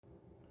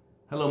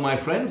Hello, my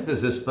friends.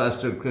 This is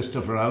Pastor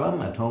Christopher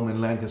Alam at home in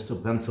Lancaster,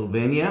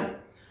 Pennsylvania.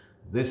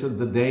 This is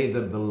the day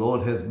that the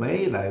Lord has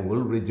made. I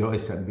will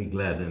rejoice and be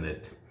glad in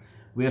it.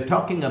 We are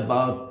talking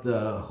about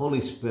the Holy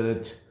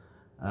Spirit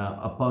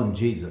upon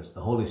Jesus,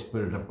 the Holy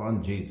Spirit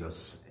upon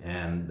Jesus.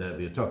 And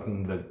we are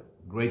talking, the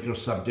greater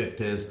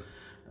subject is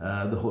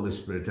the Holy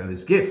Spirit and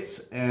His gifts.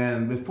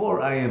 And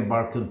before I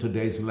embark on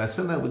today's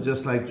lesson, I would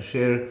just like to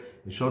share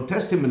a short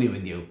testimony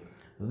with you.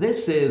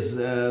 This is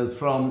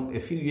from a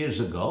few years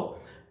ago,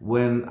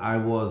 when I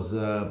was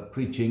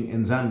preaching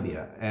in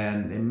Zambia,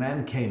 and a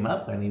man came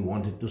up and he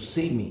wanted to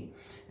see me.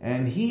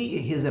 And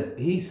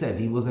he said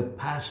he was a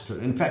pastor.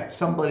 In fact,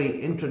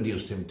 somebody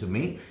introduced him to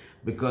me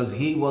because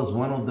he was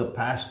one of the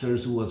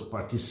pastors who was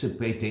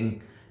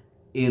participating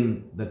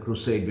in the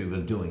crusade we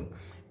were doing.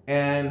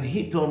 And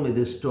he told me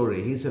this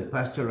story. He said,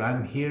 "Pastor,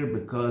 I'm here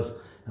because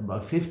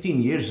about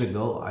 15 years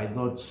ago, I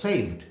got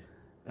saved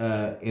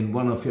in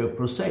one of your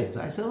crusades."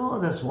 I said,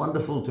 "Oh, that's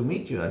wonderful to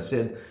meet you." I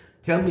said,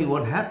 "Tell me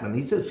what happened."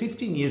 He said,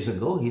 15 years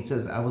ago, he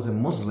says, I was a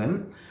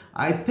Muslim.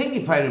 I think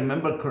if I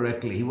remember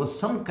correctly, he was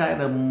some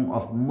kind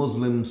of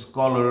Muslim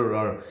scholar,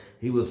 or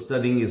he was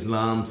studying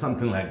Islam,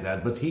 something like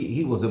that. But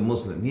he was a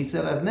Muslim. He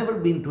said, "I've never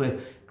been to a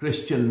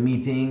Christian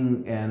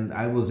meeting, and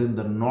I was in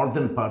the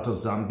northern part of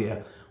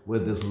Zambia where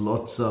there's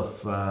lots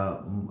of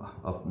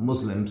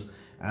Muslims,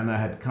 and I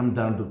had come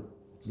down to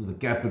the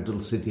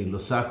capital city,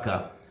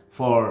 Lusaka,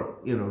 for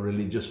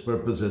religious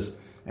purposes."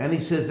 And he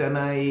says, and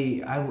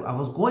I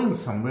was going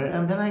somewhere,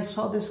 and then I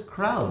saw this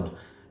crowd,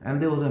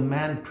 and there was a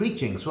man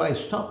preaching. So I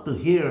stopped to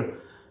hear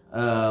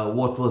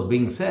what was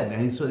being said.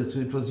 And he said,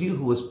 "It was you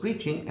who was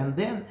preaching." And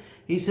then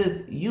he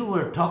said, "You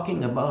were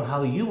talking about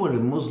how you were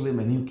a Muslim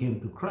and you came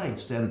to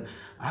Christ." And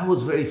I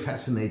was very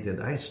fascinated.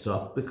 I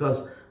stopped because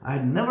I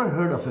had never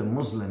heard of a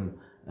Muslim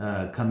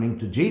coming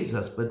to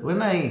Jesus. But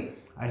when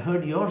I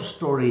heard your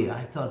story,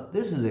 I thought,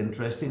 this is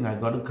interesting. I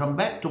got to come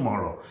back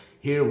tomorrow,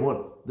 hear what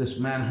this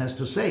man has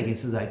to say. He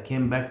says, "I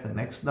came back the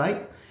next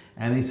night,"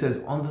 and he says,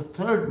 "On the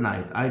third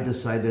night, I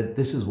decided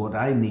this is what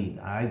I need.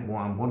 I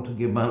want to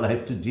give my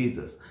life to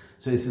Jesus."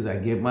 So he says, "I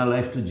gave my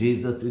life to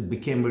Jesus. It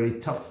became very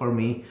tough for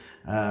me,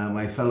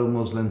 my fellow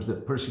Muslims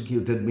that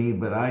persecuted me,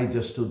 but I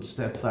just stood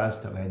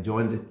steadfast, and I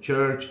joined the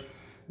church."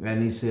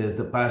 And he says,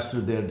 "The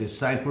pastor there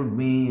discipled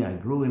me. I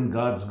grew in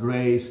God's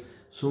grace.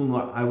 Soon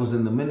I was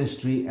in the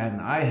ministry,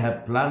 and I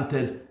have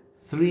planted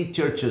 3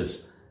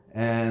 churches.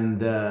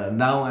 And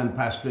now I'm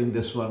pastoring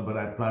this one, but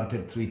I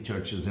planted 3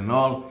 churches in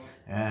all,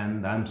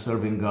 and I'm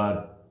serving God,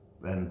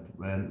 and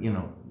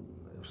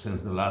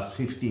since the last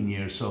 15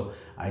 years. So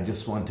I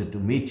just wanted to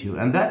meet you."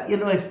 And that,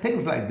 it's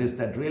things like this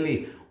that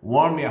really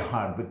warm your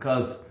heart,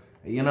 because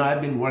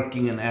I've been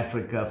working in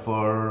Africa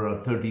for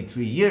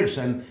 33 years,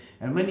 and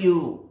when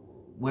you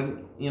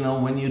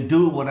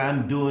do what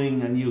I'm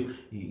doing, and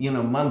you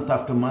month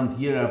after month,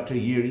 year after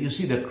year, you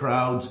see the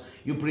crowds,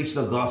 you preach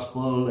the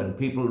gospel and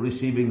people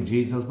receiving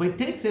Jesus. But it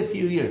takes a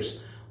few years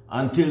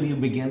until you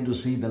begin to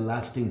see the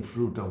lasting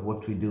fruit of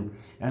what we do.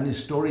 And it's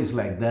stories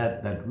like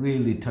that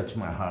really touch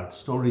my heart.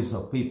 Stories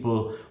of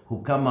people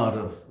who come out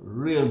of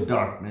real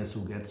darkness,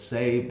 who get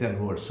saved, and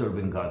who are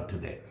serving God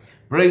today.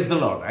 Praise the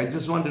Lord. I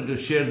just wanted to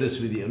share this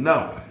with you.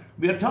 Now,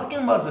 we are talking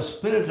about the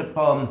Spirit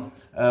upon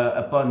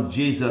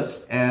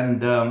Jesus,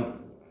 and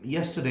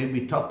yesterday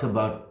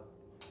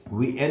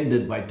we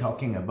ended by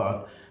talking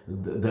about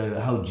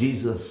how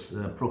Jesus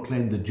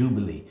proclaimed the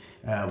Jubilee,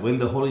 when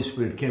the Holy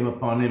Spirit came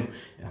upon him,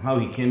 how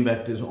he came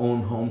back to his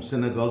own home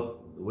synagogue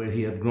where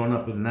he had grown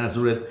up in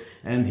Nazareth,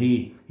 and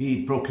he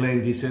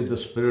proclaimed, he said, "The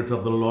Spirit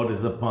of the Lord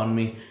is upon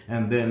me."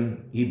 And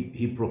then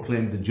he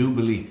proclaimed the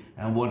Jubilee,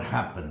 and what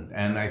happened.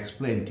 And I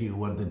explained to you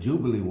what the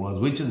Jubilee was,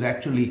 which is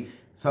actually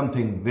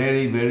something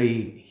very,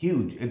 very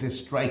huge. It is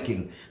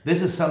striking.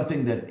 This is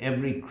something that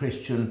every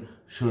Christian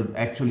should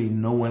actually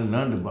know and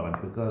learn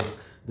about, because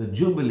the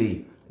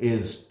Jubilee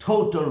is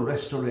total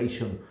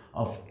restoration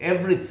of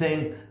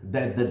everything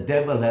that the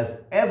devil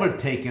has ever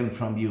taken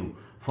from you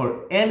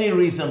for any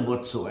reason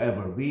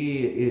whatsoever.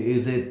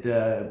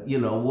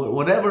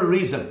 Whatever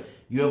reason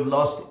you have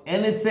lost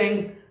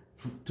anything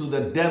to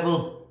the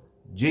devil,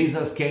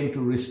 Jesus came to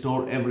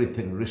restore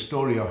everything.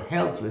 Restore your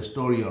health,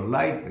 restore your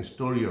life,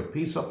 restore your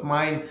peace of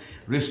mind,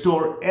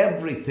 restore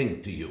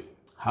everything to you.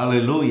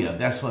 Hallelujah.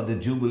 That's what the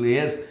Jubilee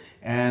is.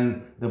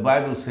 And the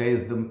Bible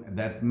says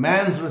that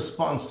man's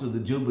response to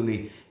the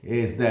Jubilee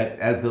is that,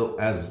 as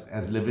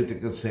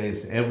Leviticus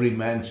says, every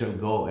man shall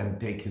go and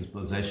take his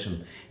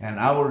possession. And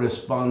our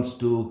response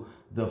to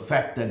the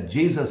fact that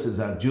Jesus is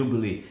our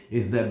Jubilee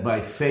is that by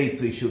faith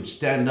we should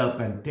stand up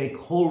and take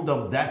hold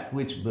of that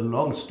which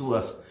belongs to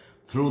us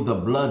through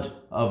the blood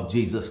of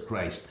Jesus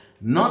Christ.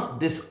 Not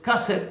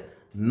discuss it,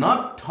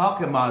 not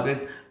talk about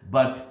it,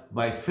 but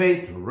by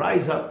faith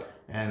rise up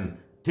and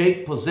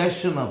take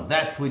possession of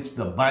that which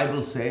the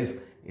Bible says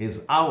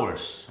is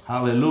ours.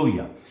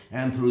 Hallelujah.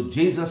 And through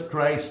Jesus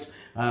Christ,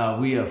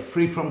 we are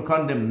free from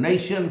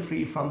condemnation,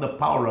 free from the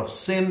power of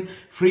sin,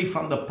 free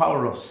from the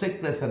power of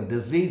sickness and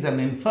disease and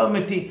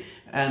infirmity,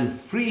 and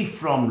free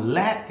from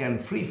lack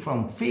and free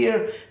from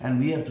fear, and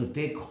we have to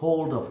take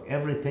hold of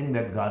everything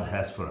that God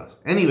has for us.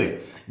 Anyway,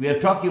 we are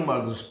talking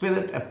about the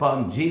Spirit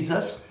upon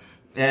Jesus,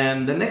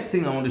 and the next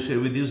thing I want to share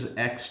with you is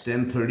Acts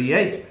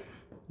 10:38.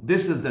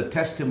 This is the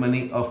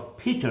testimony of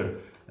Peter,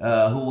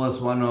 who was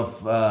one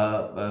of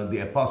the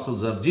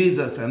apostles of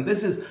Jesus, and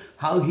this is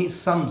how he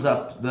sums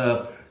up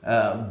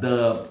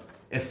the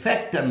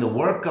effect and the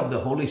work of the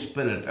Holy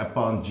Spirit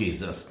upon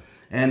Jesus.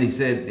 And he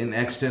said in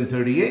Acts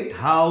 10:38,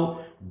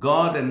 how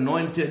God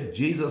anointed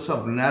Jesus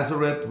of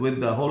Nazareth with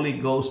the Holy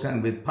Ghost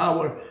and with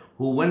power,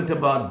 who went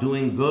about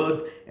doing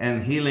good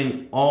and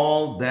healing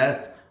all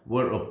that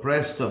were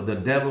oppressed of the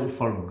devil,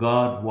 for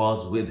God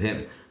was with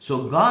him.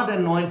 So God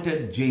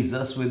anointed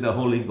Jesus with the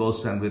Holy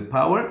Ghost and with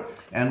power.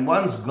 And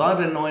once God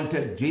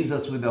anointed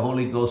Jesus with the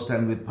Holy Ghost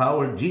and with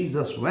power,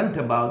 Jesus went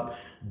about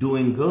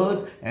doing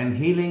good and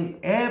healing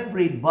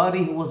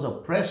everybody who was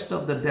oppressed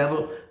of the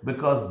devil,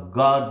 because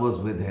God was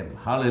with him.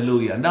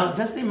 Hallelujah. Now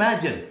just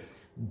imagine,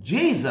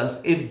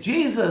 if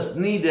Jesus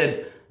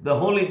needed the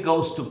Holy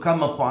Ghost to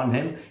come upon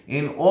him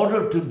in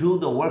order to do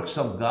the works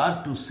of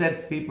God, to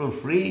set people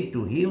free,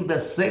 to heal the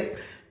sick,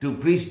 to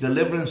preach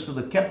deliverance to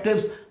the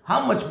captives,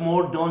 how much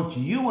more don't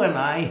you and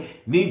I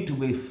need to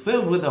be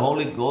filled with the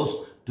Holy Ghost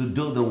to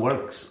do the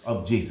works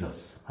of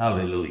Jesus?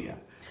 Hallelujah.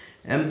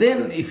 And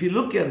then if you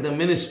look at the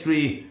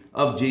ministry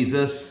of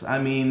Jesus, I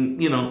mean,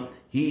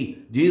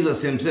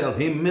 Jesus himself,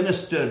 he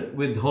ministered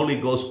with Holy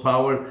Ghost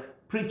power,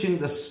 preaching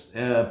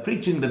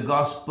the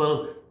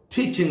gospel,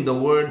 teaching the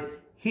word,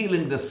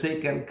 healing the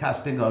sick, and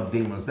casting out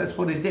demons. That's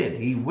what he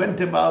did. He went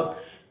about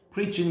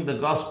preaching the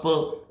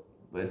gospel,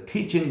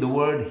 teaching the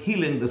word,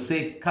 healing the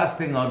sick,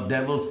 casting out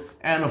devils,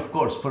 and of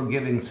course,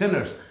 forgiving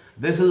sinners.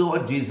 This is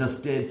what Jesus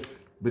did,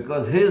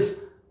 because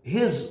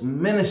his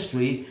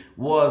ministry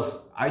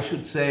was, I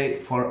should say,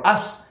 for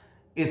us,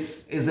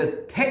 is a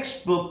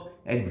textbook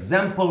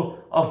example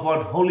of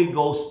what Holy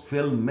Ghost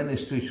filled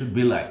ministry should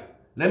be like.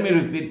 Let me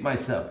repeat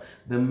myself.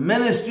 The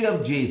ministry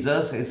of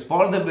Jesus is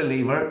for the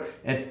believer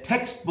a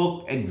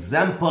textbook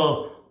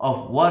example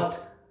of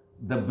what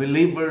the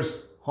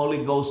believer's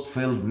Holy Ghost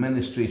filled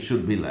ministry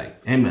should be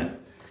like. Amen.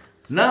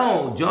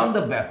 Now, John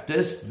the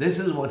Baptist, this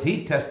is what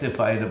he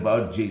testified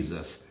about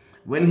Jesus.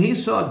 When he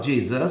saw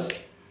Jesus,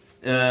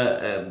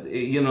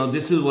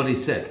 this is what he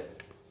said.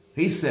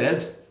 He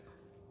says,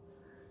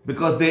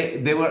 because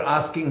they were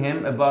asking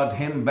him about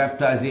him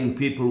baptizing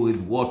people with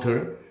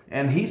water,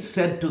 and he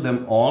said to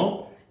them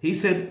all, he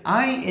said,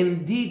 I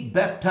indeed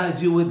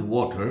baptize you with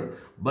water,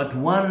 but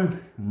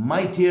one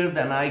mightier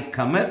than I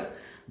cometh,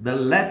 the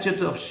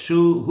latchet of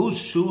whose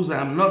shoes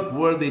I am not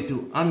worthy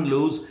to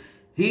unloose.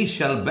 He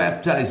shall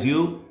baptize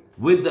you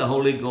with the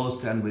Holy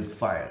Ghost and with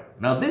fire.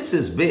 Now this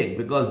is big,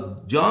 because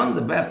John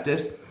the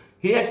Baptist,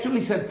 he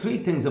actually said three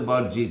things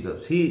about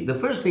Jesus. The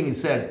first thing he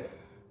said,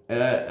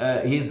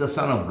 he's the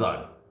Son of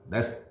God.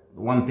 That's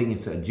one thing he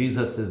said.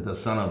 Jesus is the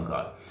Son of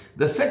God.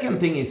 The second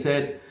thing he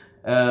said,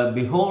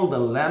 behold the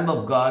Lamb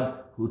of God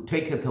who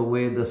taketh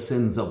away the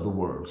sins of the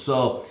world.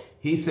 So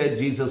he said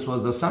Jesus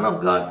was the Son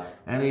of God,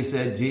 and he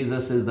said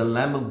Jesus is the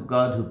Lamb of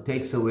God who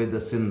takes away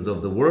the sins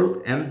of the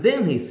world. And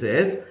then he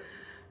says,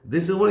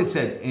 this is what he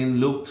said in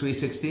Luke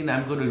 3:16.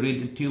 I'm going to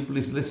read it to you.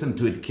 Please listen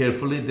to it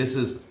carefully. This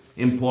is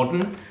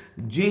important.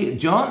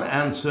 John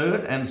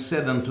answered and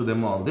said unto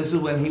them all. This is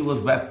when he was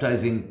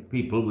baptizing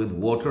people with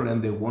water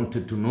and they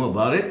wanted to know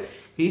about it.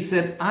 He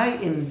said, I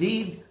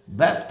indeed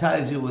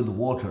baptize you with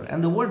water.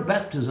 And the word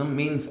baptism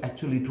means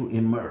actually to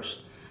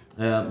immerse.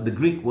 The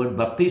Greek word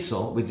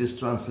baptizo, which is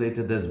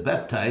translated as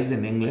baptize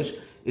in English,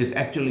 it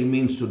actually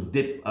means to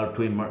dip or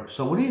to immerse.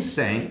 So what he's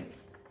saying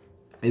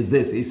is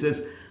this. He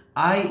says,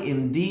 I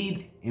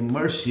indeed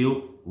immerse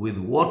you with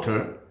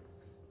water,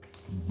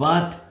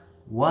 but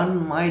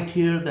one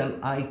mightier than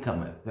I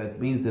cometh. That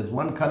means there's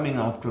one coming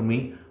after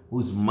me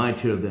who's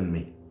mightier than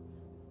me.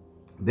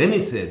 Then he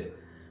says,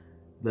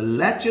 the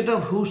latchet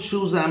of whose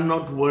shoes I am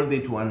not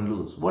worthy to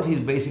unloose. What he's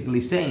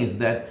basically saying is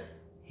that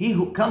he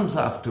who comes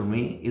after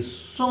me is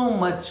so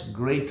much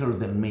greater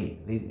than me.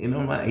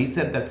 He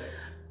said that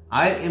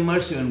I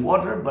immerse you in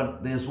water,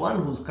 but there's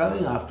one who's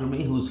coming after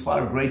me who's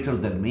far greater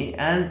than me.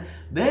 And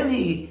then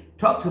he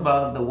talks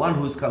about the one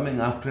who's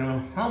coming after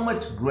him, how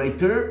much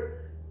greater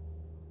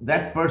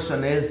that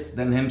person is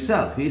than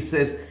himself. He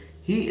says,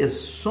 he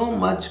is so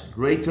much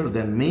greater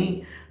than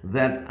me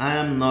that I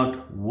am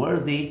not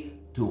worthy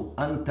to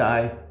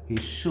untie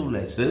his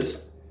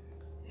shoelaces.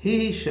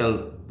 He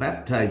shall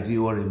baptize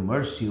you or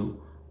immerse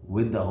you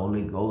with the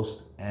Holy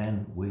Ghost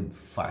and with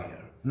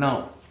fire.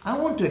 Now, I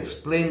want to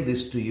explain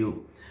this to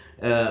you,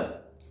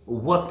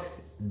 what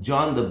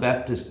John the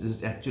Baptist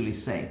is actually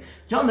saying.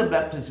 John the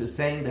Baptist is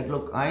saying that,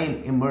 look, I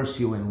immerse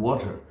you in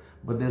water,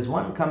 but there's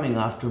one coming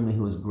after me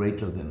who is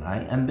greater than I.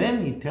 And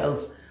then he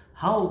tells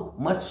how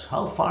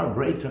far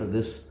greater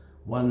this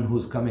one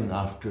who's coming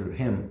after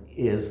him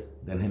is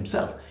than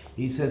himself.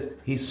 He says,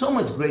 he's so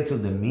much greater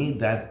than me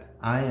that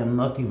I am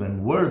not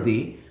even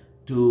worthy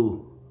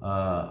to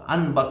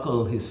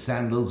unbuckle his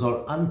sandals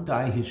or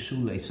untie his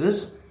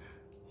shoelaces.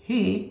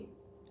 He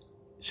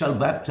shall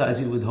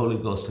baptize you with Holy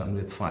Ghost and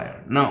with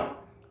fire. Now,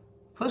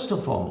 first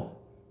of all,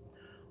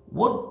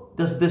 what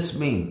does this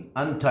mean?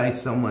 Untie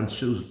someone's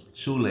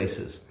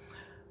shoelaces.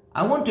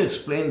 I want to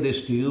explain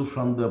this to you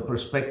from the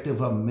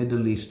perspective of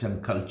Middle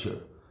Eastern culture,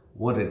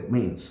 what it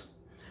means.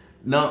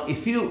 Now,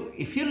 if you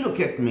look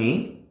at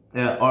me,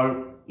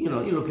 or you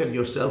look at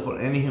yourself or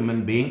any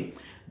human being,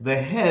 the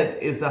head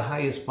is the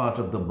highest part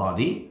of the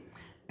body,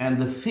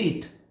 and the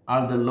feet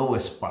are the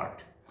lowest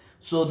part.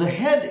 So the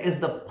head is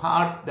the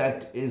part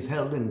that is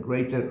held in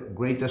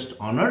greatest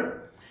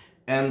honor,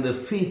 and the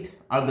feet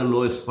are the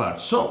lowest part.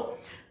 So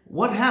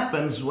what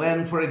happens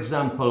when, for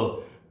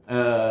example,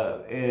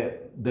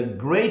 the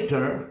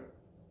greater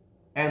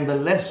and the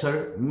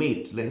lesser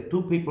meet, like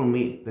two people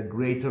meet, the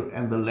greater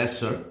and the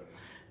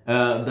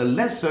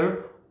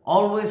lesser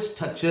always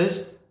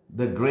touches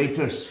the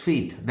greater's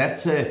feet.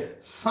 That's a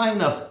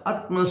sign of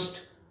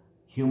utmost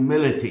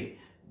humility,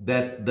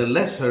 that the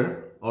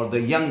lesser or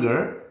the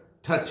younger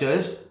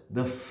touches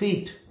the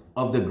feet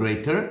of the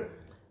greater,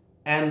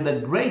 and the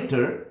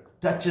greater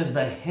touches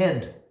the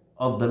head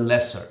of the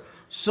lesser.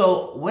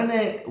 So when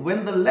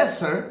the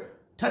lesser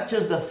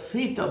touches the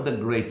feet of the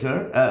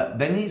greater,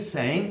 then he's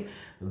saying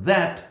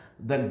that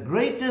the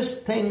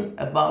greatest thing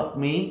about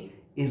me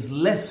is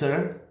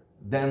lesser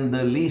than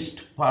the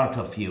least part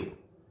of you.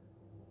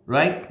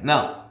 Right?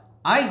 Now,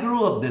 I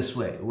grew up this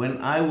way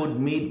when I would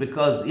meet,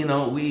 because,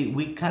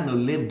 we kind of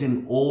lived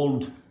in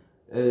old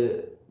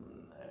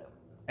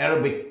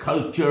Arabic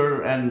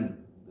culture, and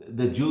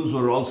the Jews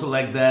were also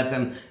like that.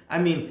 And I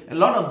mean, a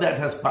lot of that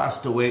has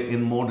passed away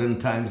in modern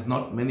times.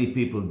 Not many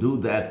people do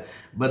that,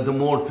 but the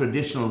more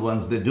traditional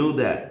ones, they do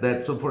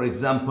that. So for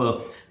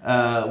example,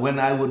 when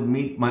I would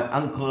meet my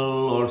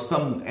uncle or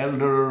some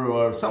elder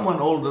or someone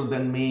older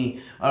than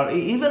me, or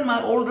even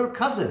my older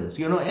cousins,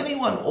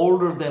 anyone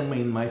older than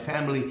me in my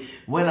family,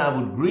 when I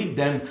would greet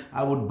them,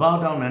 I would bow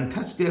down and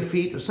touch their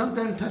feet, or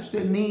sometimes touch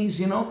their knees,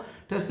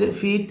 touch their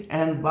feet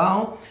and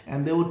bow,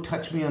 and they would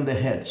touch me on the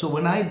head. So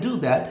when I do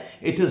that,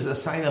 it is a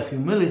sign of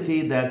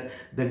humility, that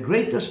the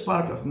greatest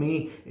part of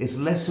me is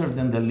lesser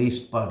than the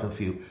least part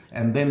of you.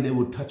 And then they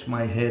would touch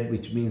my head,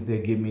 which means they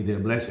give me their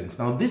blessings.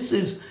 Now this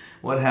is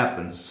what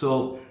happens.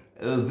 So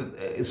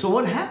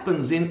what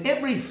happens in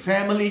every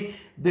family,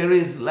 there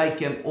is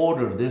like an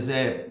order. There's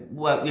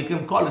you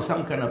can call it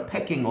some kind of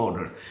pecking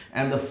order.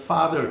 And the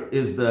father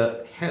is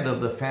the head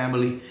of the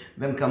family.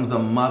 Then comes the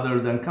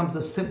mother. Then comes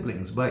the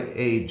siblings by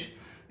age.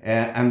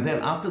 And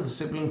then after the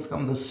siblings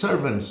come the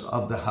servants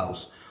of the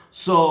house.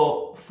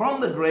 So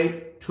from the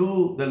great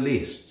to the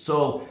least.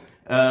 So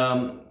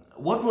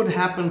what would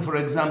happen, for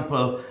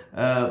example,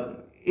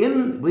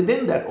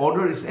 within that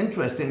order is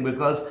interesting,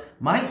 because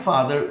my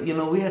father,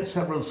 we had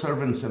several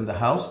servants in the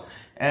house,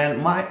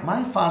 and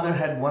my father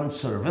had one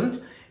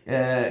servant.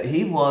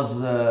 He was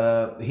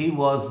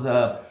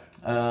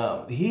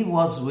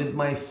with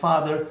my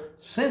father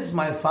since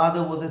my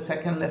father was a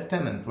second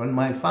lieutenant. When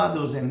my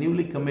father was a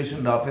newly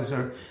commissioned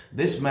officer,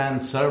 this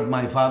man served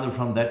my father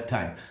from that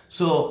time.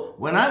 So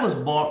when I was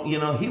born,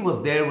 he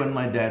was there when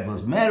my dad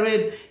was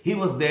married. He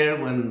was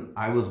there when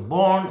I was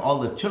born. All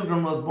the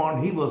children was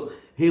born.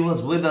 He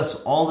was with us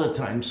all the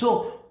time.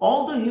 So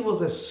although he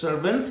was a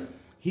servant,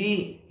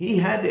 he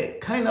had a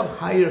kind of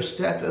higher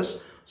status.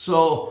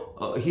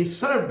 So he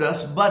served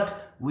us,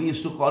 but we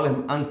used to call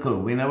him uncle.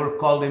 We never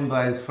called him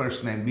by his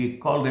first name.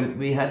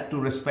 We had to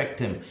respect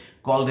him,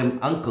 called him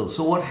uncle.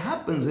 So what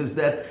happens is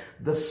that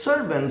the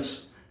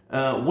servants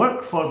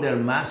work for their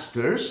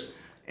masters,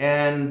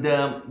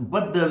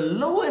 but the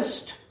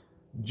lowest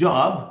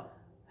job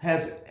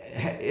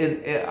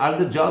are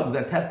the jobs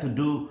that have to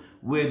do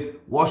with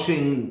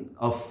washing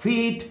of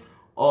feet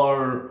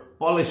or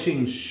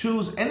polishing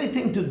shoes,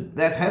 anything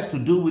that has to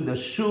do with the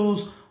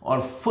shoes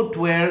or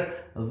footwear.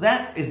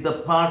 That is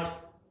the part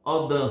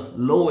of the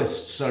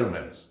lowest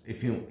servants.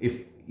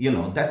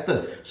 That's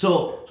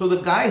so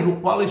the guy who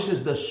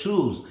polishes the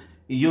shoes,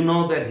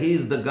 that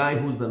he's the guy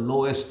who's the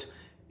lowest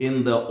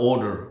in the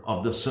order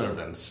of the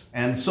servants.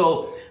 And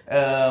so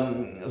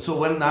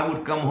when I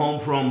would come home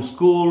from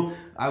school,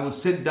 I would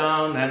sit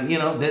down, and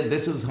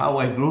this is how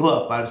I grew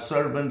up. Our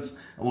servants,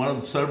 one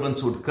of the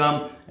servants would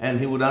come, and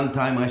he would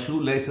untie my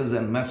shoelaces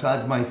and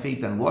massage my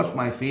feet and wash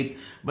my feet.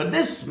 But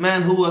this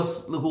man who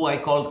I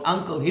called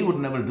uncle, he would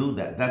never do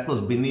that. That was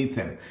beneath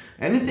him.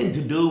 Anything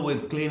to do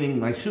with cleaning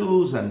my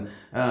shoes and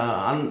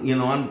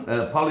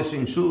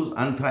polishing shoes,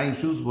 untying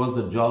shoes was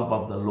the job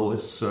of the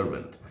lowest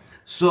servant.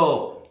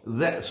 So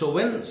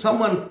when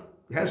someone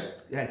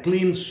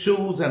cleans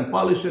shoes and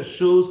polishes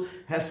shoes,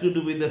 has to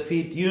do with the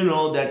feet,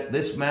 that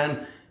this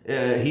man,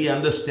 he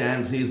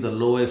understands he's the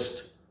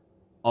lowest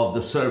of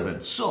the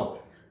servants.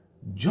 So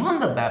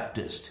John the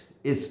Baptist,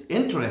 is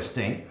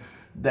interesting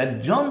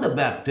that John the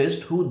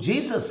Baptist, who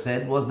Jesus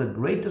said was the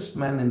greatest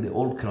man in the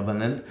Old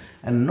Covenant,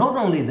 and not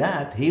only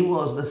that, he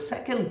was the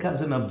second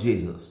cousin of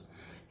Jesus.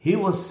 He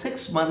was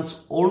 6 months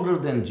older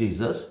than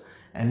Jesus,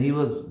 and he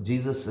was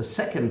Jesus'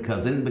 second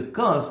cousin,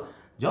 because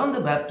John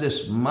the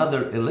Baptist's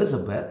mother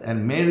Elizabeth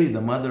and Mary,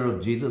 the mother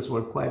of Jesus,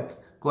 were quite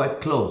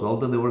close,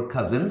 although they were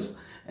cousins.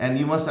 And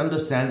you must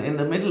understand, in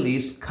the Middle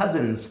East,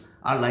 cousins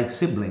are like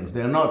siblings.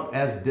 They're not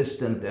as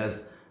distant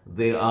as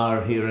they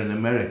are here in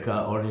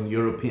America or in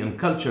European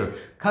culture.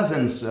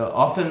 Cousins,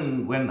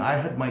 often when I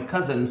had my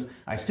cousins,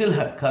 I still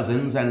have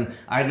cousins, and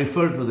I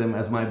refer to them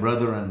as my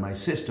brother and my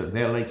sister.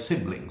 They're like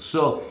siblings.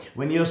 So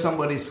when you're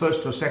somebody's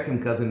first or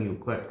second cousin,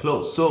 you're quite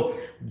close. So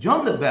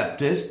John the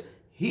Baptist,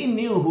 he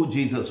knew who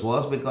Jesus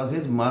was because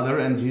his mother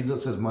and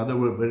Jesus' mother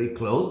were very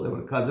close. They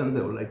were cousins,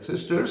 they were like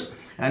sisters.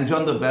 And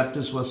John the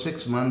Baptist was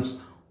 6 months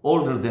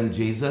older than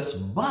Jesus,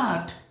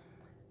 but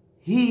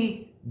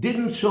he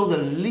didn't show the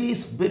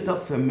least bit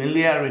of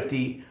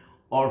familiarity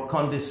or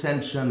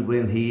condescension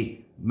when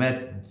he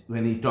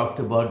talked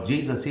about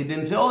Jesus. He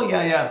didn't say, oh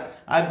yeah,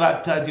 I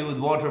baptize you with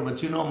water,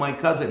 but my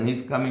cousin,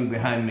 he's coming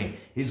behind me.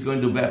 He's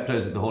going to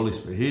baptize with the Holy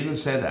Spirit. He didn't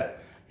say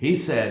that. He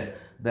said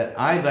that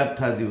I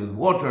baptize you with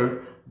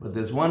water, but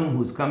there's one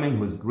who's coming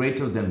who's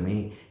greater than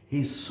me.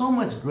 He's so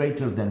much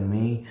greater than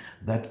me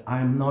that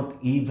I'm not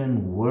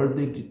even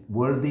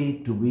worthy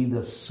to be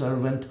the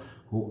servant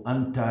who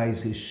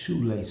unties his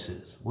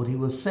shoelaces. What he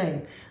was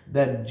saying,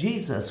 that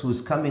Jesus who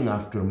is coming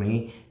after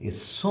me is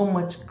so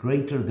much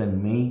greater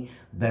than me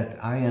that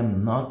I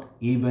am not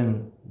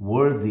even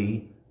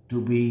worthy to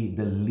be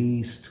the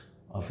least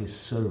of his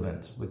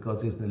servants,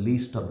 because he's the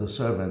least of the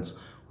servants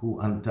who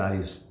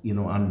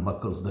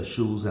unbuckles the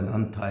shoes and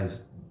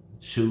unties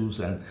shoes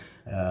and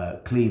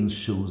cleans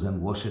shoes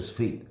and washes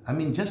feet. I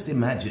mean, just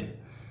imagine,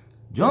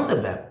 John the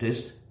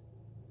Baptist,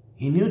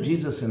 he knew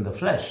Jesus in the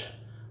flesh,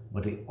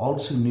 but he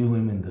also knew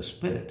him in the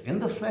spirit. In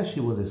the flesh, he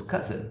was his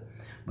cousin,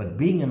 but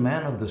being a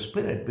man of the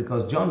spirit,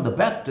 because John the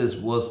Baptist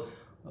was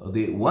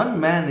the one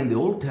man in the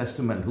Old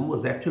Testament who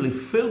was actually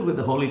filled with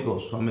the Holy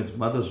Ghost from his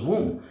mother's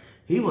womb.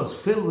 He was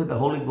filled with the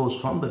Holy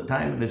Ghost from the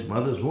time in his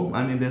mother's womb.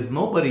 I mean, there's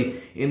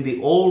nobody in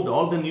the Old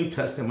or the New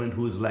Testament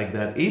who is like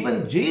that.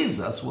 Even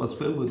Jesus was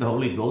filled with the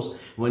Holy Ghost.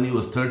 When he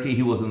was 30,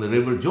 he was in the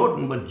River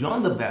Jordan, but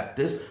John the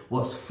Baptist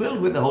was filled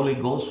with the Holy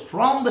Ghost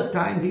from the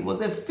time he was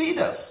a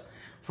fetus.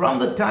 From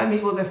the time he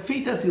was a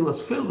fetus, he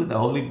was filled with the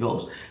Holy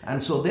Ghost.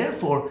 And so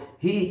therefore,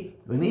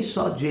 when he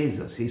saw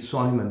Jesus, he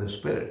saw him in the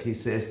Spirit. He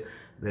says,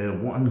 the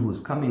one who is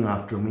coming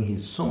after me,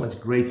 he's so much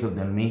greater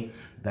than me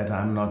that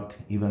I'm not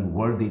even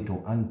worthy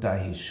to untie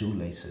his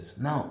shoelaces.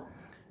 Now,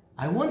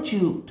 I want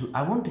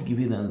to give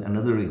you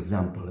another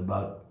example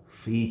about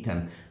feet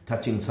and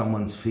touching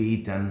someone's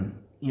feet and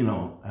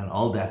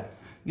all that.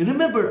 You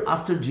remember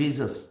after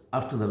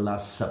the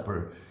Last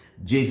Supper,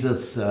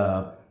 Jesus,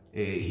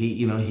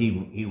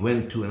 he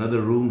went to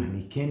another room and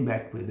he came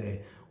back with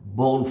a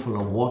bowl full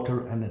of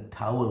water and a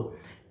towel,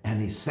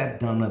 and he sat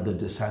down at the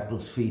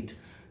disciples' feet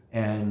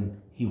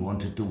and he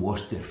wanted to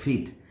wash their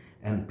feet.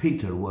 And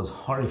Peter was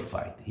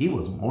horrified. He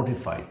was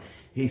mortified.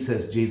 He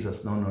says,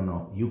 Jesus,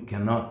 no, you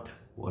cannot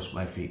wash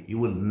my feet. You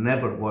will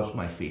never wash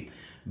my feet.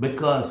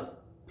 Because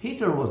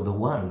Peter was the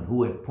one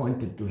who had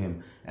pointed to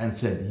him and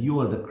said, you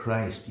are the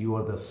Christ, you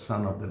are the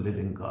Son of the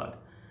living God.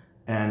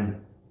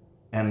 And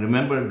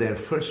remember their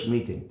first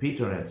meeting,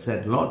 Peter had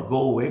said, Lord,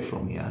 go away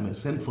from me, I'm a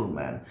sinful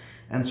man.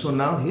 And so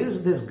now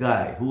here's this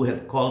guy who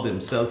had called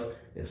himself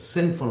a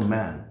sinful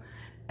man.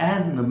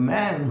 And the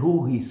man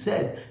who he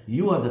said,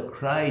 you are the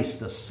Christ,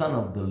 the Son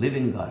of the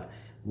living God,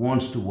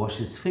 wants to wash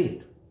his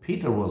feet.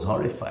 Peter was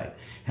horrified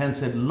and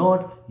said,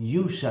 Lord,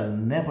 you shall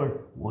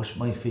never wash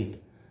my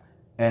feet.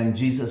 And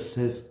Jesus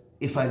says,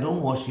 if I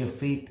don't wash your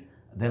feet,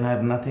 then I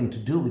have nothing to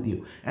do with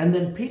you. And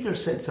then Peter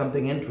said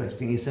something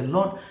interesting. He said,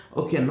 Lord,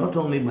 okay, not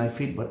only my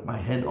feet, but my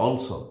head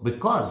also.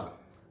 Because,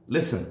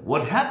 listen,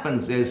 what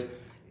happens is,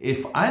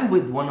 if I'm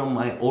with one of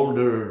my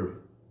older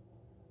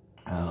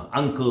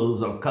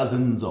uncles or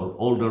cousins or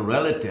older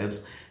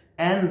relatives,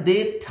 and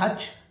they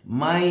touch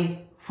my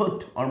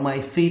foot or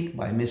my feet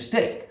by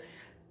mistake,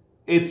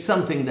 it's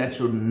something that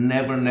should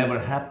never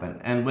happen.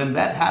 And when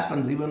that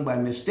happens, even by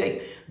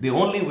mistake, the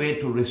only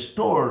way to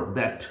restore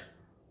that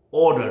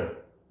order,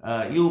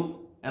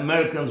 you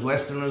Americans,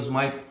 Westerners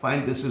might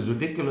find this is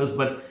ridiculous,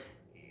 but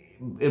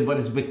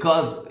it's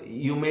because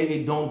you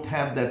maybe don't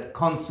have that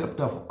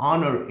concept of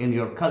honor in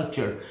your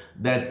culture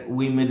that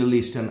we Middle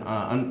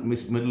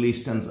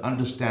Easterns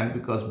understand,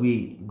 because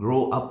we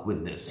grow up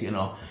with this,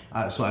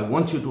 So I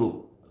want you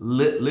to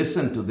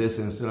listen to this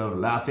instead of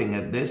laughing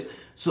at this.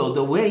 So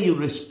the way you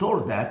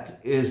restore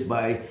that is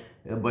by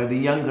the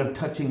younger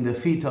touching the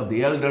feet of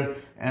the elder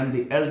and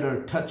the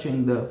elder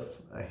touching the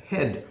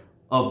head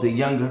of the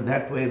younger.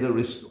 That way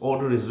the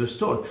order is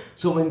restored.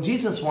 So when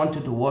Jesus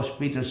wanted to wash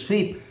Peter's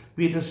feet,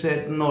 Peter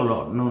said, no,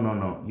 Lord,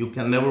 no, you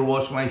can never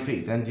wash my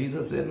feet. And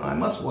Jesus said, no, I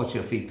must wash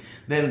your feet.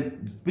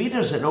 Then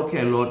Peter said,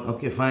 okay, Lord,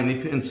 okay, fine,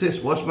 if you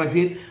insist, wash my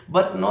feet,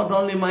 but not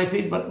only my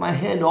feet, but my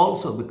head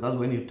also, because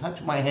when you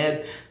touch my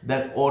head,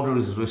 that order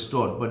is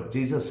restored. But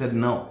Jesus said,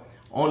 no,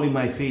 only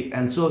my feet.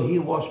 And so he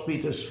washed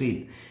Peter's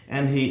feet,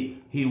 and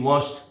he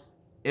washed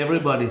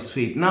everybody's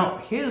feet. Now,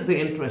 here's the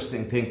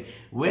interesting thing.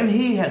 When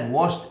he had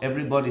washed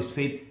everybody's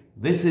feet,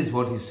 this is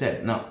what he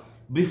said. Now,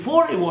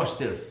 before he washed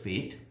their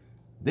feet,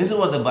 this is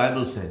what the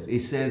Bible says. It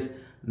says,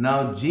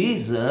 now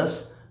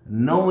Jesus,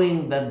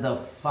 knowing that the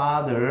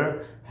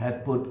Father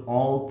had put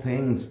all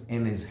things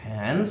in his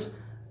hands,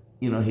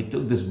 he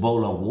took this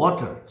bowl of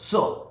water.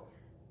 So,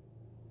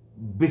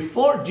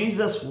 before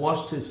Jesus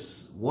washed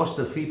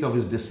the feet of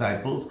his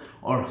disciples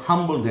or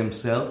humbled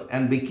himself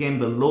and became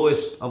the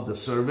lowest of the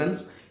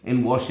servants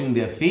in washing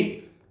their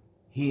feet,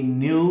 he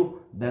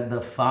knew that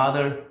the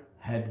Father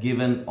had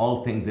given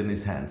all things in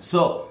his hands.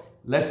 So,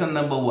 lesson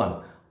number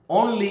 1,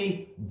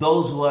 only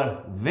those who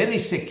are very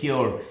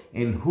secure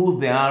in who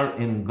they are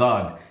in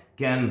God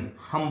can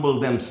humble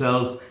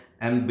themselves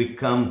and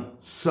become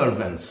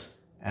servants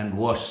and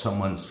wash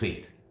someone's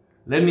feet.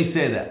 Let me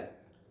say that.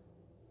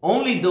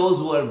 Only those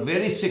who are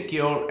very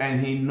secure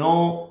and they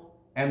know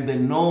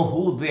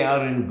who they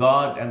are in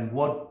God and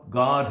what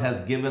God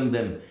has given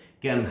them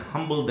can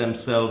humble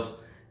themselves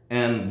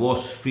and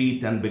wash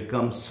feet and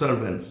become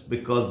servants,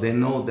 because they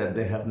know that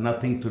they have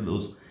nothing to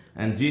lose.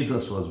 And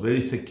Jesus was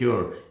very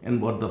secure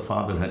in what the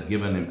Father had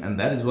given him. And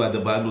that is why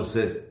the Bible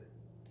says,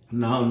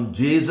 now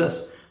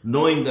Jesus,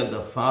 knowing that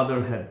the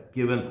Father had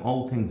given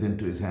all things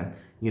into his hand,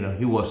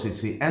 he washed his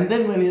feet. And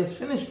then when he has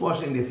finished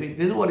washing their feet,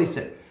 this is what he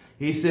said.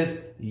 He says,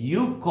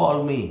 you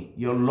call me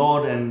your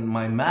Lord and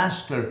my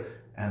Master,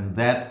 and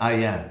that I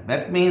am.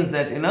 That means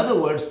that, in other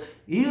words,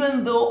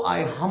 even though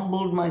I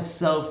humbled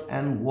myself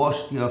and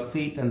washed your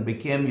feet and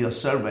became your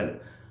servant,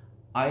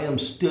 I am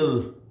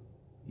still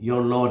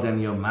your Lord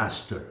and your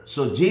Master.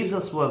 So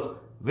Jesus was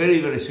very,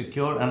 very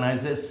secure. And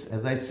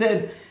as I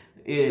said,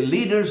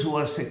 leaders who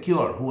are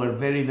secure, who are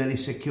very, very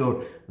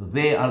secure,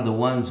 they are the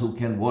ones who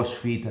can wash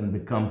feet and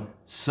become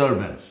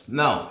servants.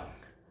 Now,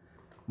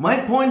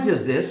 my point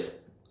is this.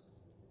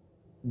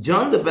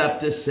 John the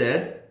Baptist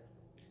said,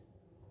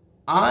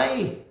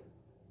 I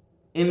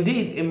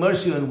indeed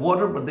immerse you in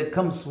water, but there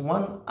comes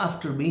one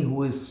after me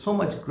who is so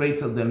much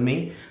greater than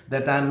me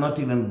that I am not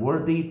even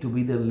worthy to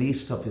be the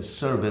least of his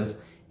servants.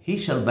 He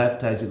shall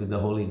baptize you with the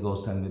Holy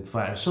Ghost and with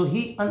fire. So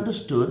he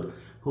understood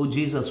who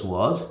Jesus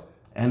was,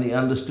 and he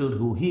understood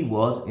who he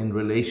was in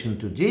relation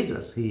to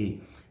Jesus. He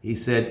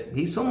said,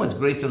 he's so much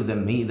greater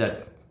than me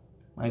that,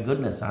 my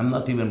goodness, I'm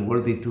not even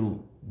worthy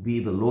to be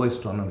the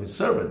lowest one of his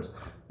servants.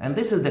 And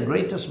this is the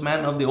greatest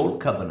man of the old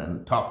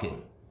covenant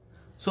talking.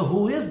 So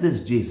who is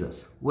this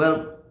Jesus?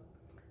 Well,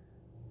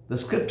 the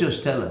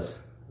scriptures tell us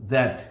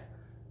that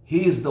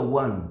he is the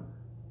one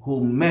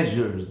who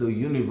measures the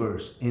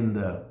universe in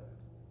the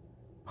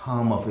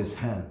palm of his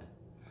hand.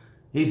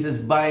 He says,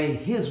 by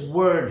his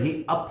word,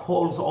 he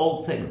upholds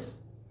all things.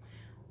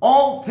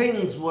 All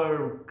things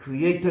were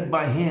created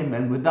by him,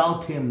 and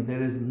without him,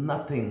 there is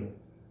nothing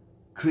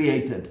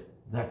created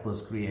that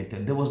was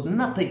created. There was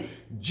nothing.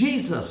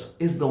 Jesus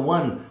is the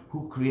one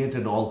who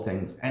created all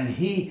things, and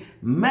he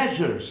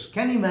measures,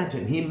 can you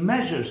imagine? He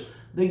measures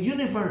the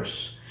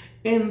universe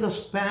in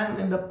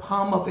the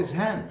palm of his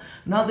hand.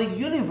 Now the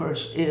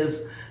universe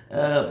is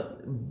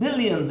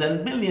billions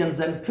and billions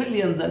and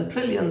trillions and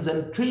trillions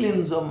and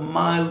trillions of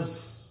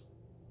miles.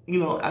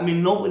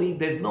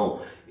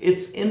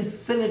 It's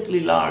infinitely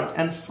large.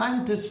 And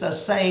scientists are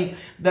saying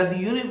that the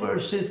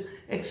universe is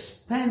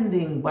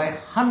expanding by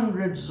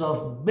hundreds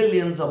of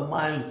billions of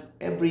miles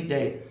every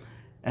day.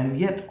 And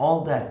yet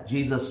all that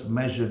Jesus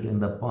measured in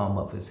the palm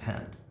of his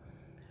hand.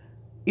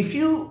 If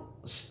you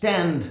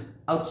stand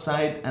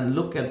outside and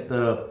look at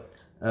the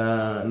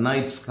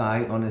night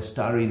sky on a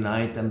starry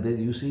night, and then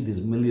you see these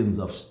millions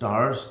of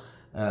stars,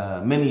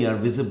 many are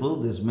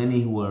visible. There's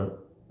many who are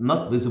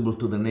not visible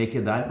to the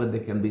naked eye, but they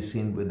can be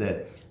seen with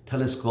a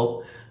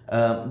telescope.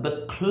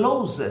 The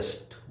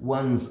closest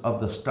ones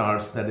of the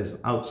stars that is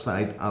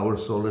outside our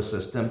solar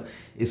system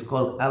is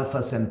called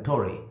Alpha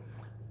Centauri.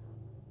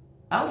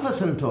 Alpha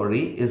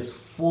Centauri is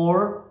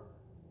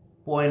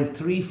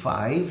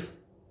 4.35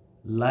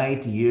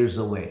 light years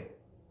away.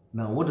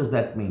 Now, what does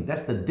that mean?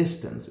 That's the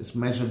distance. It's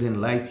measured in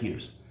light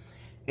years.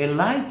 A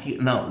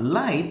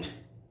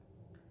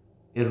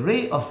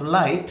ray of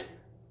light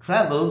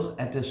travels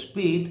at a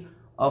speed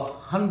of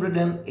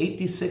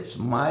 186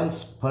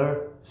 miles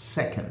per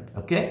second.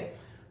 Okay?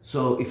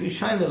 So if you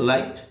shine a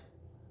light,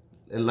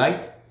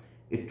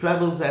 it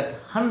travels at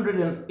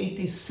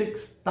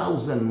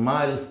 186,000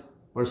 miles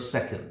per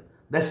second.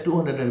 That's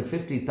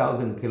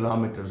 250,000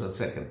 kilometers a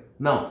second.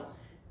 Now,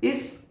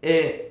 if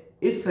a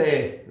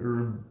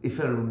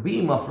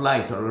beam of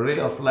light or a ray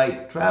of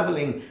light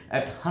traveling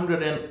at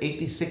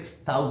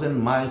 186,000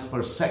 miles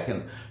per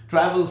second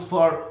travels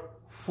for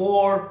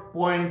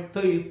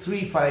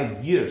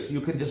 4.35 years, you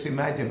can just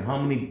imagine how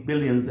many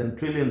billions and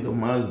trillions of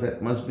miles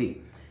that must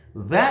be.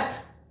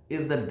 That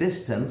is the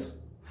distance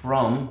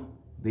from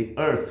the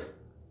Earth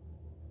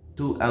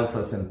to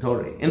Alpha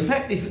Centauri. In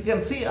fact, if you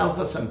can see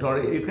Alpha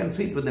Centauri, you can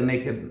see it with the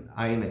naked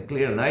eye in a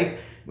clear night.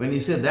 When you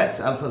say that's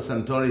Alpha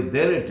Centauri,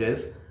 there it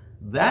is.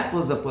 That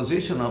was the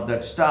position of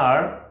that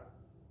star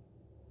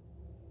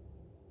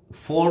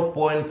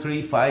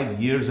 4.35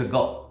 years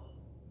ago.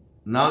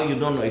 Now you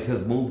don't know, it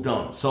has moved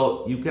on.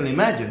 So you can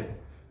imagine.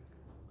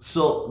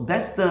 So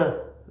that's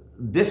the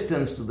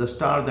distance to the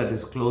star that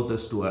is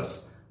closest to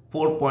us,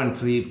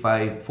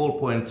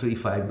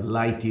 4.35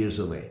 light years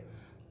away.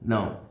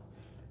 Now,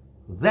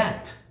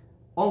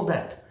 all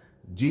that,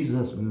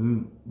 Jesus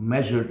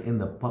measured in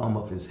the palm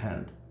of his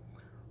hand.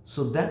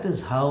 So that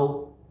is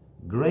how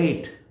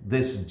great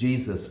this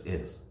Jesus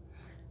is.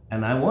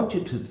 And I want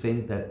you to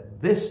think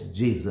that this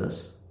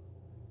Jesus,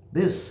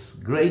 this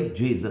great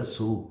Jesus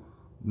who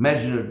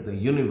measured the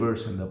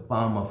universe in the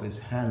palm of his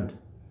hand,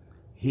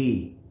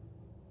 he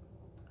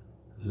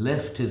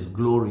left his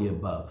glory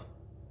above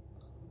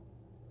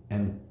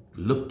and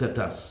looked at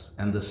us.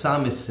 And the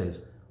psalmist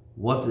says,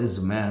 what is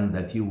man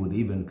that you would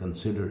even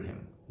consider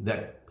him?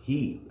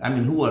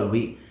 Who are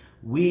we?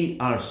 We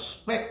are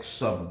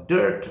specks of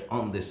dirt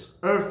on this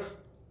earth,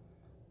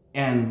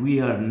 and we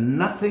are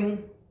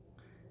nothing,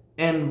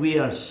 and we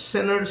are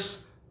sinners,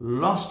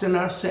 lost in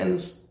our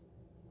sins,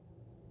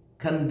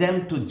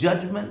 condemned to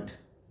judgment.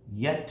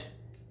 Yet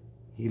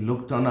he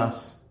looked on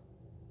us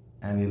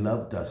and he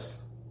loved us,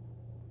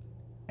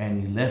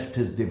 and he left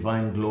his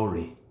divine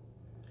glory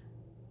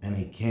and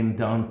he came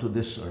down to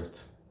this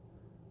earth,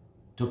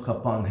 took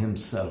upon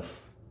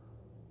himself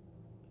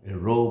a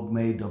robe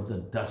made of the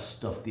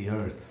dust of the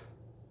earth,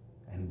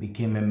 and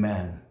became a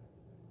man.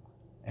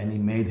 And he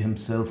made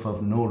himself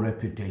of no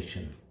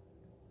reputation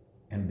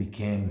and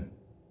became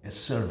a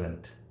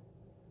servant.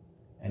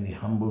 And he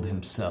humbled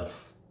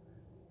himself,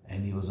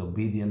 and he was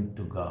obedient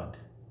to God,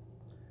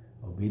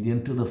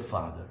 obedient to the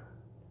Father,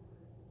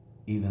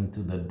 even to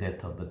the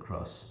death of the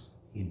cross.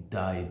 He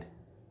died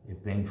a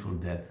painful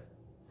death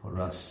for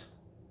us.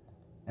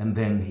 And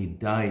then he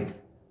died,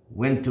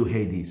 went to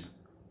Hades,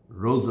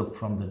 rose up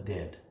from the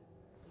dead,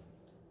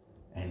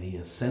 and he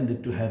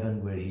ascended to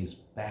heaven, where he's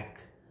back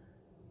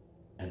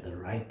at the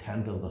right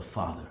hand of the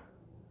Father.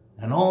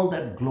 And all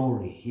that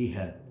glory he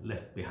had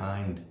left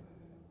behind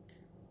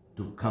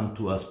to come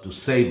to us, to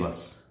save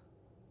us,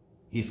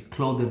 he's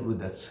clothed with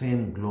that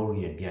same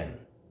glory again.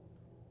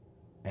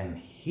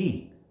 And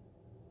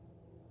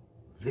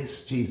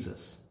this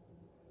Jesus,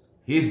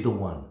 he's the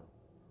one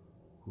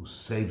who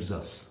saves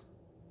us,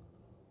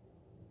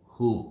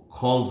 who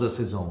calls us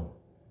his own.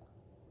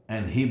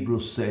 And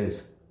Hebrews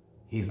says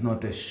he's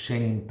not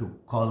ashamed to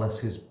call us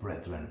his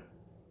brethren.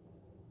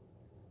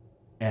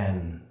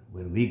 And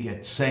when we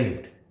get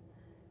saved,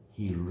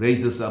 he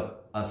raises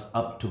us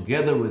up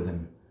together with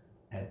him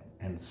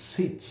and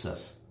seats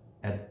us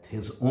at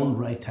his own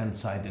right-hand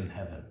side in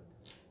heaven.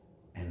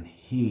 And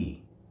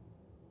he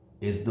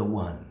is the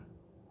one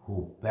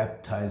who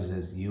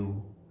baptizes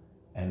you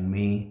and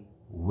me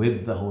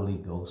with the Holy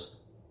Ghost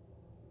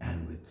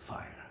and with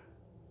fire.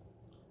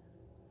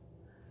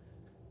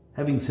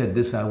 Having said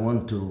this, I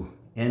want to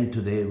end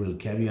today. We'll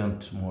carry on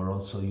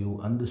tomorrow, so you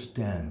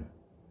understand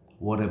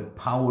what a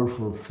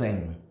powerful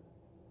thing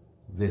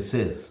this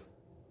is.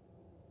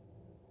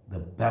 The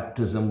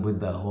baptism with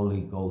the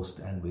Holy Ghost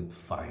and with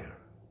fire.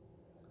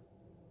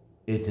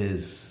 It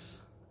is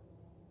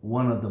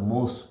one of the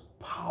most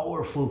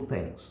powerful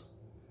things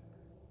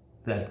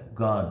that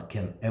God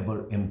can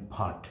ever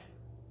impart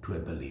to a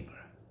believer.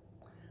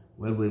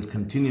 Well, we'll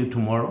continue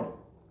tomorrow.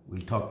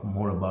 We'll talk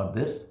more about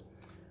this.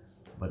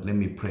 But let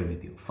me pray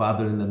with you.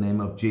 Father, in the name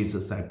of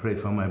Jesus, I pray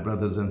for my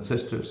brothers and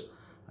sisters.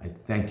 I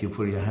thank you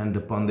for your hand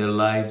upon their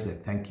lives. I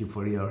thank you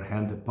for your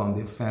hand upon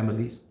their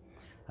families.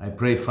 I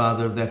pray,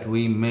 Father, that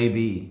we may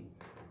be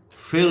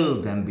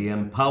filled and be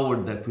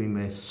empowered, that we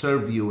may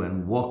serve you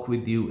and walk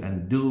with you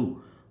and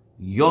do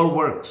your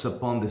works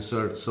upon this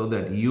earth, so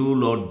that you,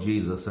 Lord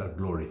Jesus, are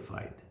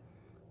glorified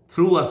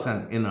through us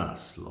and in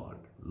us, Lord.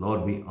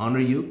 Lord, we honor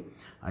you.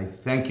 I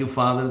thank you,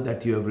 Father,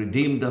 that you have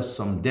redeemed us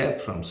from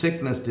death, from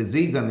sickness,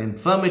 disease, and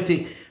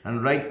infirmity.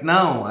 And right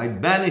now, I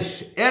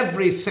banish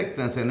every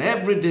sickness and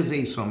every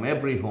disease from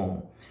every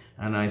home.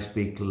 And I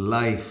speak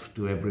life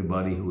to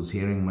everybody who's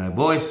hearing my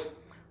voice.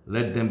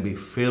 Let them be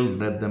filled,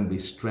 let them be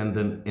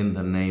strengthened in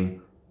the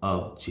name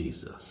of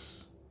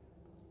Jesus.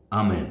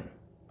 Amen.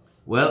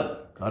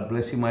 Well, God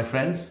bless you, my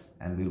friends,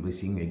 and we'll be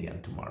seeing you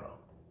again tomorrow.